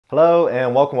Hello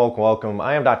and welcome.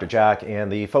 I am Dr. Jack, and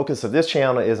the focus of this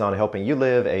channel is on helping you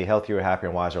live a healthier, happier,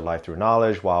 and wiser life through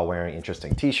knowledge while wearing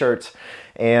interesting t-shirts.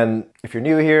 And if you're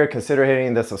new here, consider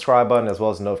hitting the subscribe button as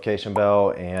well as the notification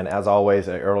bell. And as always,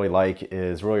 an early like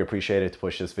is really appreciated to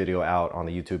push this video out on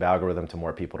the YouTube algorithm to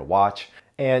more people to watch.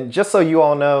 And just so you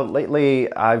all know,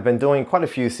 lately I've been doing quite a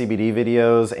few CBD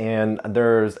videos, and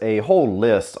there's a whole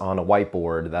list on a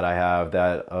whiteboard that I have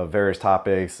of various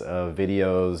topics of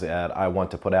videos that I want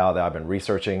to put out that I've been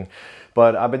researching.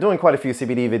 But I've been doing quite a few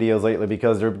CBD videos lately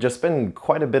because there's just been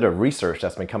quite a bit of research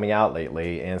that's been coming out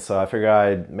lately. And so I figured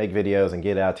I'd make videos and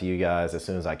get it out to you guys as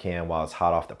soon as I can while it's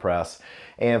hot off the press.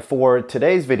 And for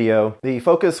today's video, the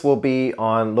focus will be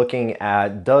on looking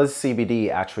at, does CBD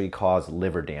actually cause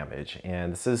liver damage?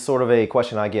 And this is sort of a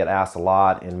question I get asked a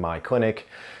lot in my clinic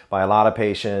by a lot of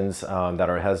patients that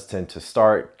are hesitant to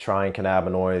start trying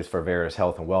cannabinoids for various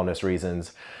health and wellness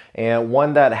reasons. And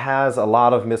one that has a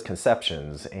lot of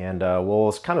misconceptions. And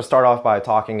we'll kind of start off by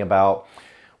talking about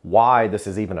why this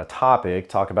is even a topic,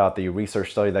 talk about the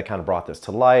research study that kind of brought this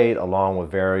to light, along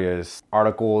with various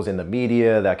articles in the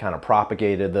media that kind of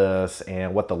propagated this,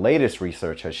 and what the latest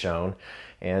research has shown.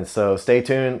 And so stay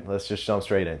tuned, let's just jump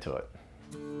straight into it.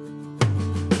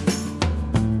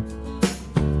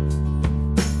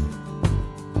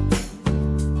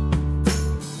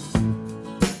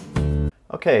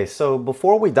 Okay, so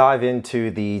before we dive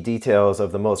into the details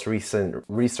of the most recent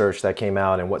research that came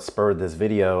out and what spurred this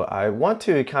video, I want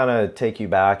to kind of take you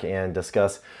back and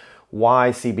discuss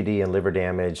why CBD and liver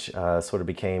damage sort of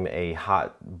became a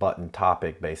hot button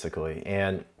topic, basically.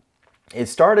 And it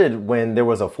started when there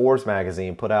was a Forbes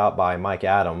magazine put out by Mike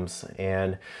Adams,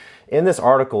 and in this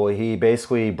article, he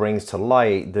basically brings to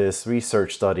light this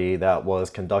research study that was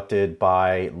conducted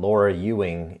by Laura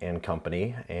Ewing and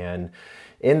company. And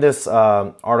in this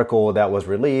article that was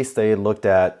released, they looked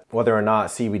at whether or not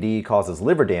CBD causes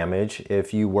liver damage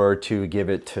if you were to give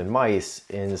it to mice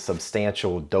in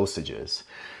substantial dosages.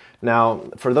 Now,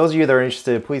 for those of you that are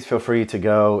interested, please feel free to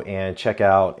go and check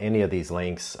out any of these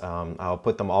links. I'll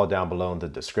put them all down below in the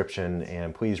description,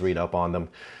 and please read up on them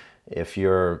if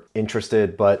you're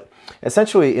interested. But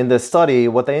essentially in this study,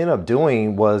 what they ended up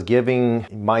doing was giving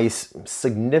mice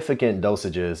significant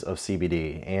dosages of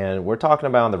CBD. And we're talking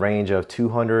about in the range of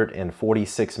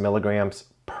 246 milligrams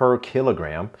per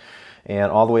kilogram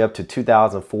and all the way up to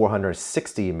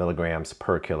 2,460 milligrams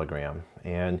per kilogram.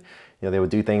 And they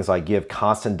would do things like give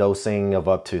constant dosing of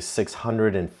up to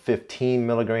 615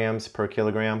 milligrams per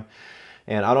kilogram.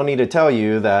 And I don't need to tell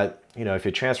you that if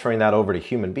you're transferring that over to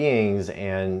human beings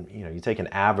and, you take an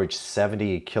average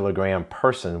 70 kilogram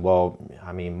person, well,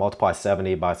 multiply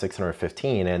 70 by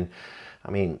 615.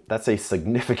 And that's a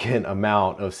significant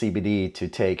amount of CBD to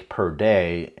take per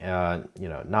day.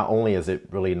 Not only is it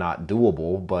really not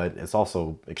doable, but it's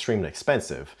also extremely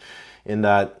expensive. In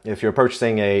that if you're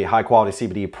purchasing a high quality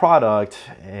CBD product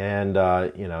and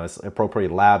it's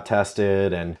appropriately lab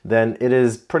tested, and then it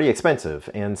is pretty expensive.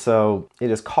 And so it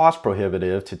is cost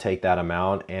prohibitive to take that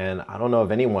amount. And I don't know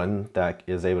of anyone that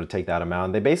is able to take that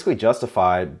amount. They basically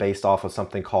justify it based off of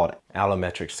something called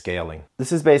allometric scaling.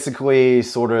 This is basically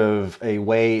sort of a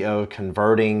way of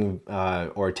converting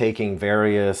or taking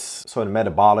various sort of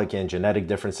metabolic and genetic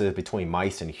differences between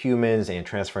mice and humans and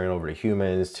transferring it over to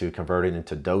humans to convert it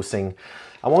into dosing.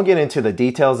 I won't get into the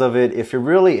details of it. If you're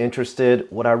really interested,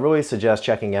 what I really suggest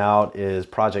checking out is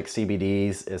Project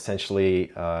CBD's,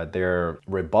 essentially their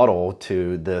rebuttal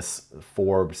to this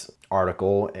Forbes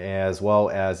article, as well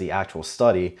as the actual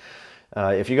study.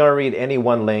 If you're going to read any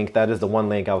one link, that is the one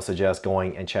link I would suggest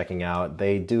going and checking out.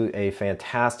 They do a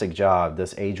fantastic job,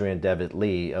 this Adrian Devitt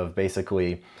Lee, of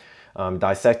basically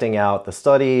dissecting out the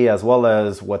study as well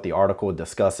as what the article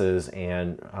discusses,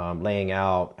 and laying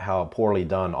out how poorly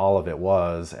done all of it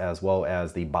was, as well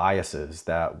as the biases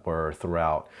that were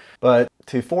throughout. But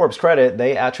to Forbes' credit,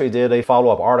 they actually did a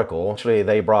follow-up article. Actually,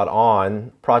 they brought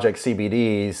on Project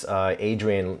CBD's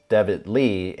Adrian Devitt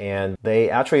Lee, and they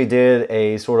actually did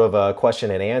a sort of a question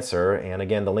and answer. And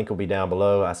again, the link will be down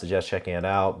below. I suggest checking it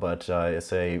out, but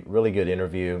it's a really good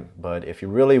interview. But if you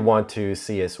really want to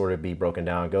see it sort of be broken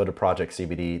down, go to Project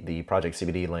CBD, the Project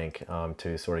CBD link,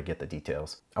 to sort of get the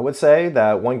details. I would say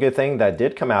that one good thing that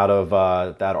did come out of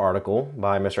that article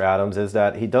by Mr. Adams is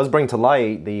that he does bring to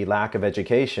light the lack of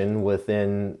education within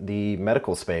the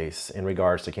medical space in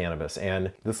regards to cannabis.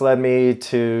 And this led me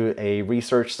to a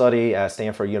research study at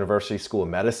Stanford University School of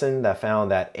Medicine that found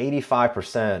that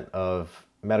 85% of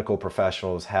medical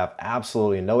professionals have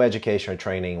absolutely no education or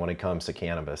training when it comes to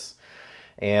cannabis.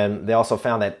 And they also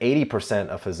found that 80%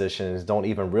 of physicians don't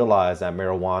even realize that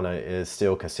marijuana is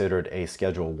still considered a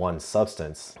Schedule I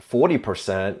substance.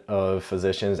 40% of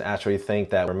physicians actually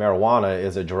think that marijuana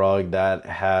is a drug that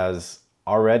has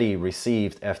already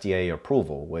received FDA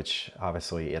approval, which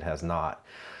obviously it has not.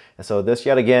 And so this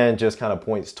yet again just kind of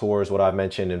points towards what I've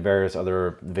mentioned in various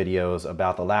other videos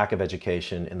about the lack of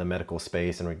education in the medical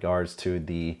space in regards to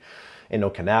the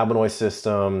endocannabinoid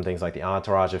system, things like the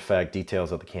entourage effect,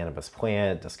 details of the cannabis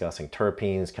plant, discussing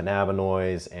terpenes,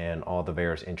 cannabinoids, and all the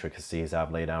various intricacies I've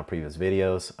laid out in previous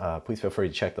videos. Please feel free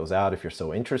to check those out if you're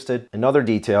so interested. Another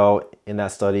detail in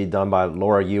that study done by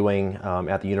Laura Ewing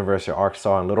at the University of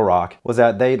Arkansas in Little Rock was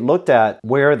that they looked at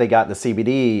where they got the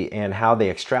CBD and how they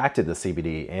extracted the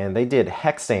CBD, and they did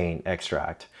hexane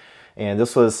extract. And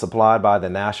this was supplied by the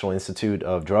National Institute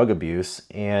of Drug Abuse.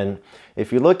 And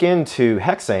if you look into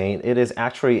hexane, it is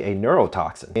actually a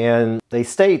neurotoxin. And they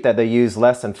state that they use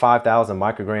less than 5,000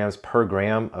 micrograms per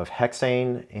gram of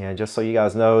hexane. And just so you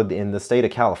guys know, in the state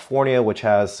of California, which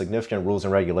has significant rules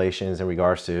and regulations in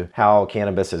regards to how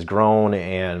cannabis is grown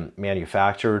and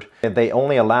manufactured, they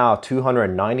only allow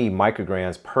 290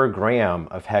 micrograms per gram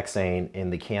of hexane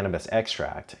in the cannabis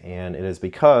extract. And it is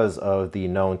because of the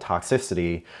known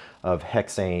toxicity of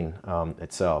hexane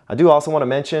itself. I do also want to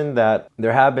mention that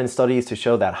there have been studies to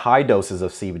show that high doses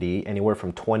of CBD, anywhere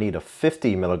from 20 to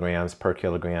 50 milligrams per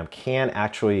kilogram, can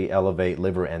actually elevate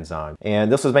liver enzymes.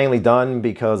 And this was mainly done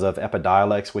because of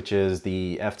Epidiolex, which is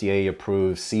the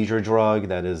FDA-approved seizure drug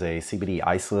that is a CBD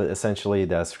isolate, essentially,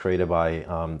 that's created by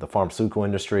the pharmaceutical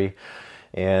industry.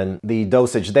 And the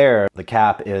dosage there, the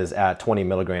cap is at 20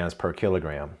 milligrams per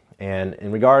kilogram. And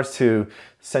in regards to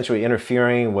essentially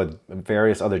interfering with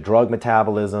various other drug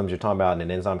metabolisms, you're talking about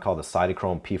an enzyme called the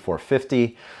cytochrome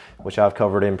P450, which I've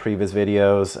covered in previous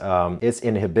videos. Its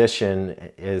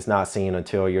inhibition is not seen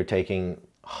until you're taking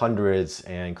hundreds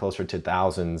and closer to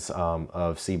thousands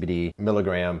of CBD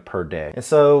milligram per day. And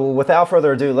so without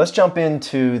further ado, let's jump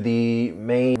into the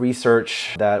main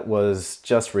research that was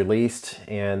just released.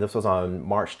 And this was on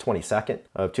March 22nd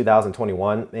of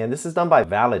 2021. And this is done by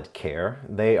Valid Care.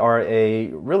 They are a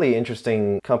really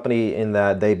interesting company in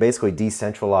that they basically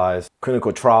decentralize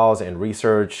clinical trials and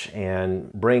research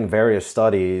and bring various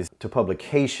studies to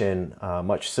publication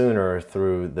much sooner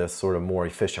through this sort of more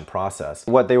efficient process.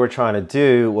 What they were trying to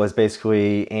do was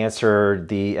basically answer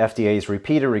the FDA's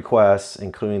repeated requests,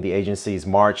 including the agency's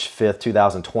March 5th,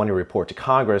 2020 report to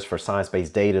Congress for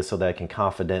science-based data so that it can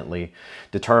confidently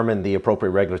determine the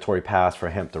appropriate regulatory paths for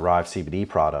hemp-derived CBD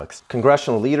products.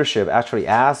 Congressional leadership actually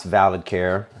asked Valid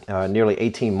Care nearly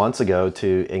 18 months ago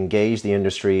to engage the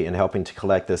industry in helping to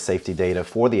collect this safety data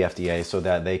for the FDA so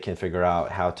that they can figure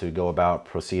out how to go about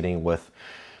proceeding with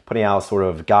putting out sort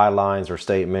of guidelines or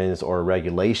statements or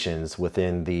regulations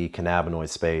within the cannabinoid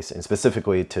space, and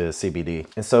specifically to CBD.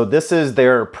 And so this is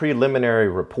their preliminary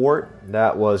report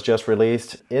that was just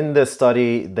released. In this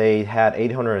study, they had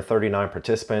 839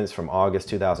 participants from August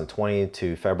 2020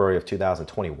 to February of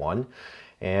 2021.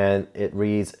 And it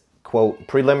reads, quote,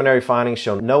 preliminary findings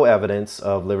show no evidence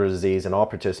of liver disease in all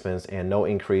participants and no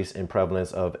increase in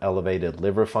prevalence of elevated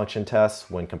liver function tests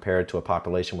when compared to a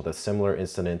population with a similar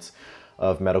incidence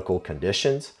of medical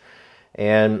conditions.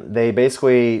 And they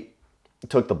basically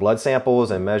took the blood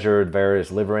samples and measured various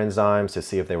liver enzymes to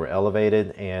see if they were elevated.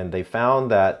 And they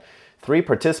found that 3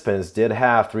 participants did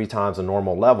have 3 times the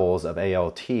normal levels of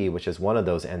ALT, which is one of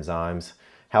those enzymes.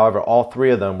 However, all 3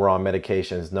 of them were on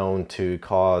medications known to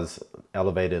cause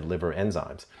elevated liver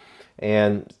enzymes.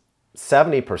 And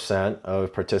 70%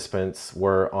 of participants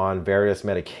were on various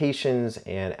medications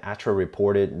and actually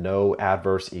reported no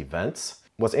adverse events.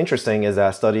 What's interesting is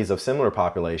that studies of similar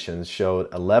populations showed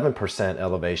 11%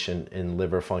 elevation in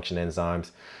liver function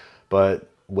enzymes, but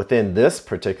within this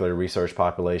particular research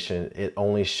population, it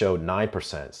only showed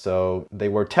 9%. So they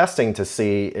were testing to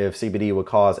see if CBD would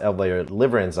cause elevated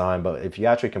liver enzyme, but if you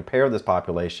actually compare this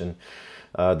population,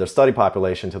 the study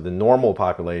population to the normal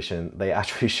population, they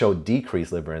actually show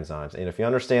decreased liver enzymes. And if you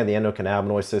understand the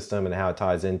endocannabinoid system and how it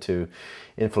ties into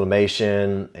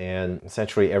inflammation and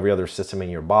essentially every other system in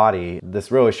your body,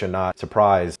 this really should not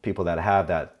surprise people that have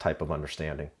that type of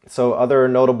understanding. So other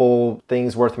notable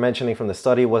things worth mentioning from the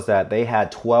study was that they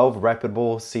had 12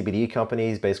 reputable CBD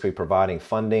companies basically providing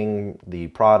funding, the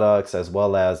products, as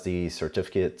well as the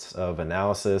certificates of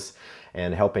analysis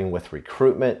and helping with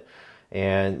recruitment.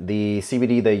 And the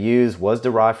CBD they use was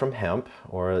derived from hemp,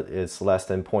 or it's less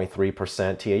than 0.3%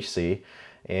 THC.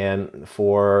 and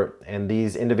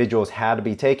these individuals had to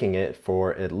be taking it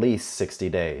for at least 60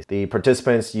 days. The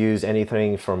participants used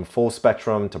anything from full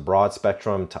spectrum to broad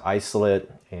spectrum to isolate.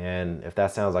 And if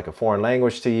that sounds like a foreign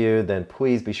language to you, then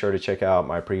please be sure to check out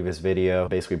my previous video,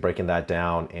 basically breaking that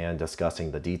down and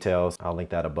discussing the details. I'll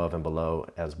link that above and below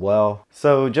as well.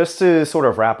 So just to sort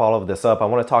of wrap all of this up, I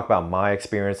want to talk about my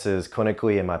experiences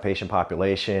clinically in my patient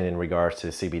population in regards to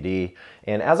CBD.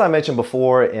 And as I mentioned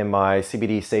before in my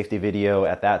CBD safety video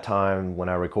at that time when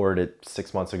I recorded it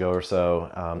 6 months ago or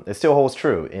so, it still holds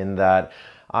true in that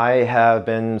I have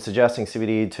been suggesting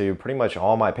CBD to pretty much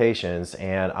all my patients,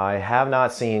 and I have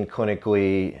not seen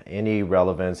clinically any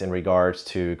relevance in regards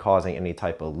to causing any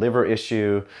type of liver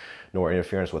issue nor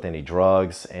interference with any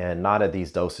drugs, and not at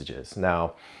these dosages.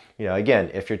 Now,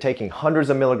 again, if you're taking hundreds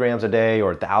of milligrams a day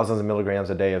or thousands of milligrams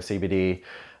a day of CBD,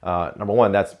 number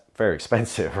one, that's very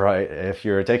expensive, right? If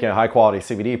you're taking a high quality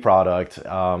CBD product,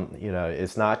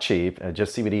 it's not cheap.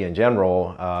 Just CBD in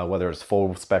general, whether it's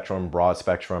full spectrum, broad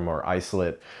spectrum, or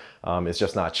isolate, it's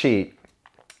just not cheap.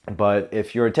 But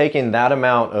if you're taking that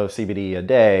amount of CBD a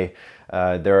day,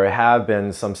 there have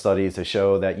been some studies to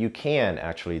show that you can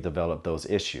actually develop those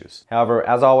issues. However,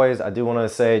 as always, I do want to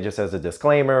say, just as a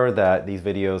disclaimer, that these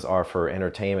videos are for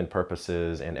entertainment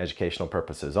purposes and educational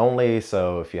purposes only.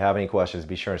 So if you have any questions,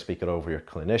 be sure to speak it over your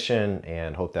clinician,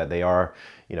 and hope that they are,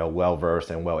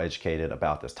 well-versed and well-educated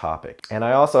about this topic. And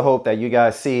I also hope that you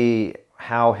guys see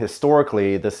how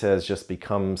historically this has just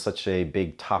become such a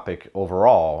big topic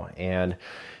overall. And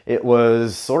it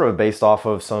was sort of based off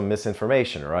of some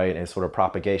misinformation, right? And sort of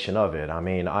propagation of it. I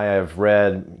mean, I have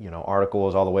read,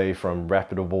 articles all the way from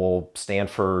reputable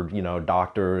Stanford,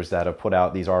 doctors that have put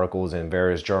out these articles in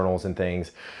various journals and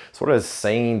things, sort of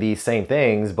saying these same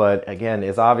things. But again,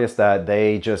 it's obvious that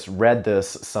they just read this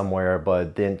somewhere,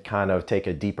 but didn't kind of take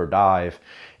a deeper dive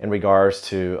in regards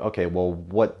to, okay, well,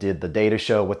 what did the data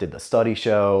show? What did the study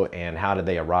show? And how did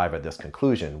they arrive at this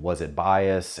conclusion? Was it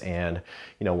biased? And,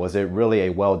 was it really a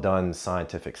well-done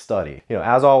scientific study?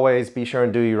 As always, be sure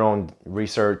and do your own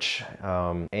research.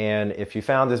 And if you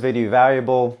found this video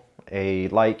valuable, a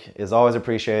like is always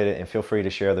appreciated, and feel free to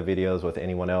share the videos with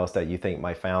anyone else that you think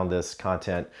might find this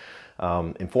content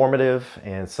informative.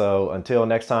 And so until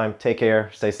next time, take care,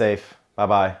 stay safe,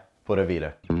 bye-bye, Pura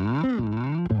Vida.